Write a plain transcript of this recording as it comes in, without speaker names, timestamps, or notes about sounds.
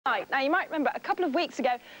Right. Now, you might remember a couple of weeks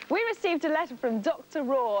ago, we received a letter from Dr.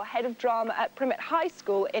 Raw, head of drama at Primet High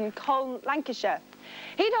School in Colne, Lancashire.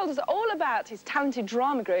 He told us all about his talented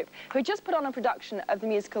drama group who had just put on a production of the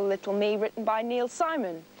musical Little Me, written by Neil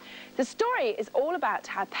Simon. The story is all about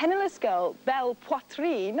how penniless girl Belle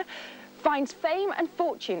Poitrine finds fame and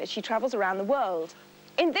fortune as she travels around the world.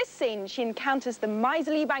 In this scene, she encounters the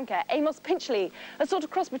miserly banker, Amos Pinchley, a sort of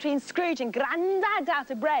cross between Scrooge and Grandad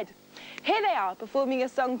out of bread. Here they are, performing a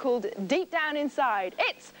song called Deep Down Inside.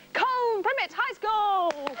 It's Colne Primet High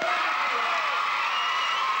School!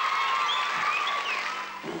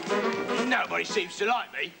 Nobody seems to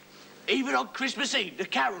like me. Even on Christmas Eve, the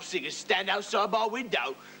carol singers stand outside my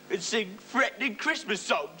window and sing threatening Christmas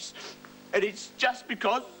songs. And it's just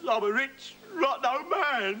because I'm a rich, rotten-old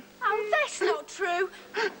man. Oh, that's not true.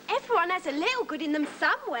 Everyone has a little good in them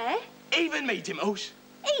somewhere. Even me, Dimples.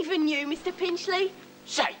 Even you, Mr. Pinchley.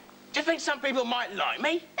 Say, do you think some people might like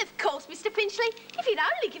me? Of course, Mr. Pinchley, if you'd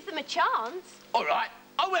only give them a chance. All right,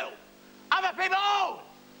 I will. Other people!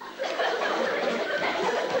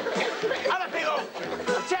 Other people,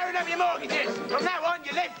 I'm tearing up your mortgages. From now on,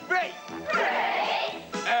 you live free. Free?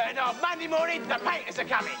 And on Monday morning, the painters are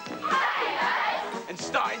coming. Painters? And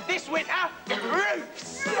starting this winter,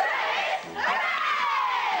 roofs. Roofs? Hooray!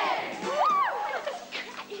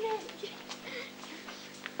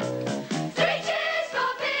 Three cheers for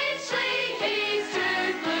Pinchley, he's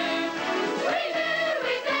too blue. We knew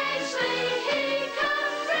eventually he'd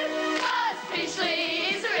come through. 'Cause Pinchley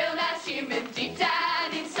is a real nice human, deep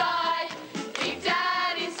down inside. Deep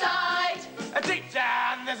down inside. Deep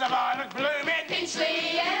down, there's a violet blooming.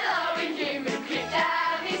 Pinchley and Lauren Newman, deep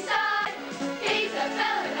down inside. He's a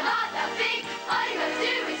fella with a heart that big. All you gotta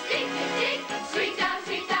do is dig, dig, dig. Sweet down,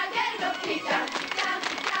 get it up, deep down, deep down,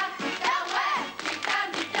 deep down, deep down where?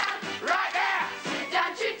 Deep down, Right there.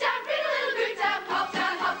 shoot down, bring a little group down, hop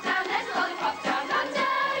down, there's a lollipop down,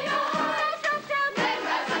 under your heart, drop down, then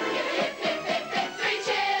rise up and give a hip, hip, hip, hip. Three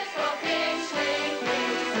cheers for Pinchley,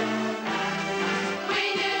 please. We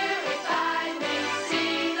knew we'd finally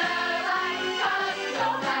see the light, 'cause no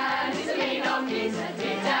man is a mean old geezer,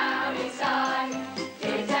 deep down inside,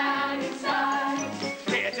 deep down inside.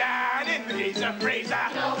 Get down in the geezer freezer.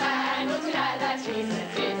 No man will deny that he's a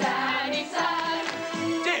deep down inside.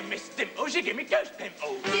 Dear Miss Dimples, you give me ghost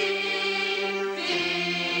pimples. Deep,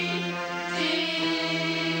 deep, deep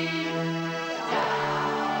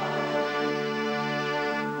down.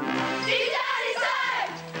 Deep down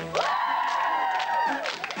inside! Woo!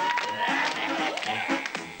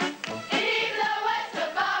 And even though what's the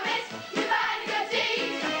vomit, you find a good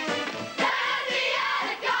deed. Down the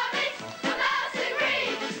attic garment, the mouse and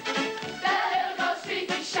green. That little gold streak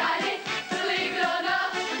is shining, believe it or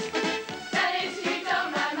not. That is you don't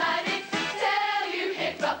mind minding, till you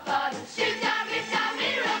hit rock bottom. Shoot down, rip down,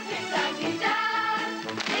 mineral pit down, deep down,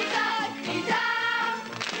 inside, deep down,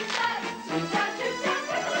 inside. Shoot down,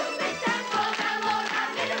 bring a little bit down, fall down, low down,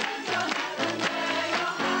 mineral down, under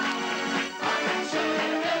your heart. On that shoulder,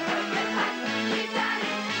 little bit high, deep down,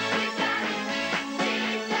 deep down,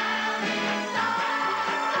 deep down inside.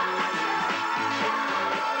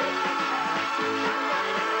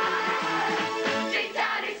 Deep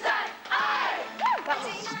down inside,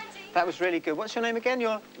 That was really good. What's your name again?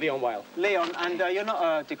 You're Leon Whale. Leon, and you're not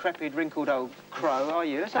a decrepit, wrinkled old crow, are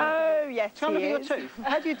you? Oh, yes, Tell me he about is. your tooth.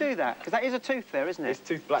 How do you do that? Because that is a tooth there, isn't it? It's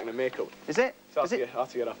tooth blackening makeup. Is it? It's hard Is to it?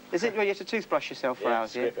 get off. Is it? Well, you have to toothbrush yourself for Yeah,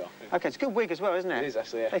 hours, scrape it off, yeah. OK, it's a good wig as well, isn't it? It is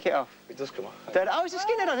actually, yeah. Take it off. It does come off. Oh, it's a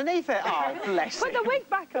skinhead underneath it. Oh, bless Put it. the wig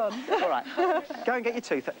back on. All right. Go and get your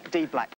tooth de-blacked.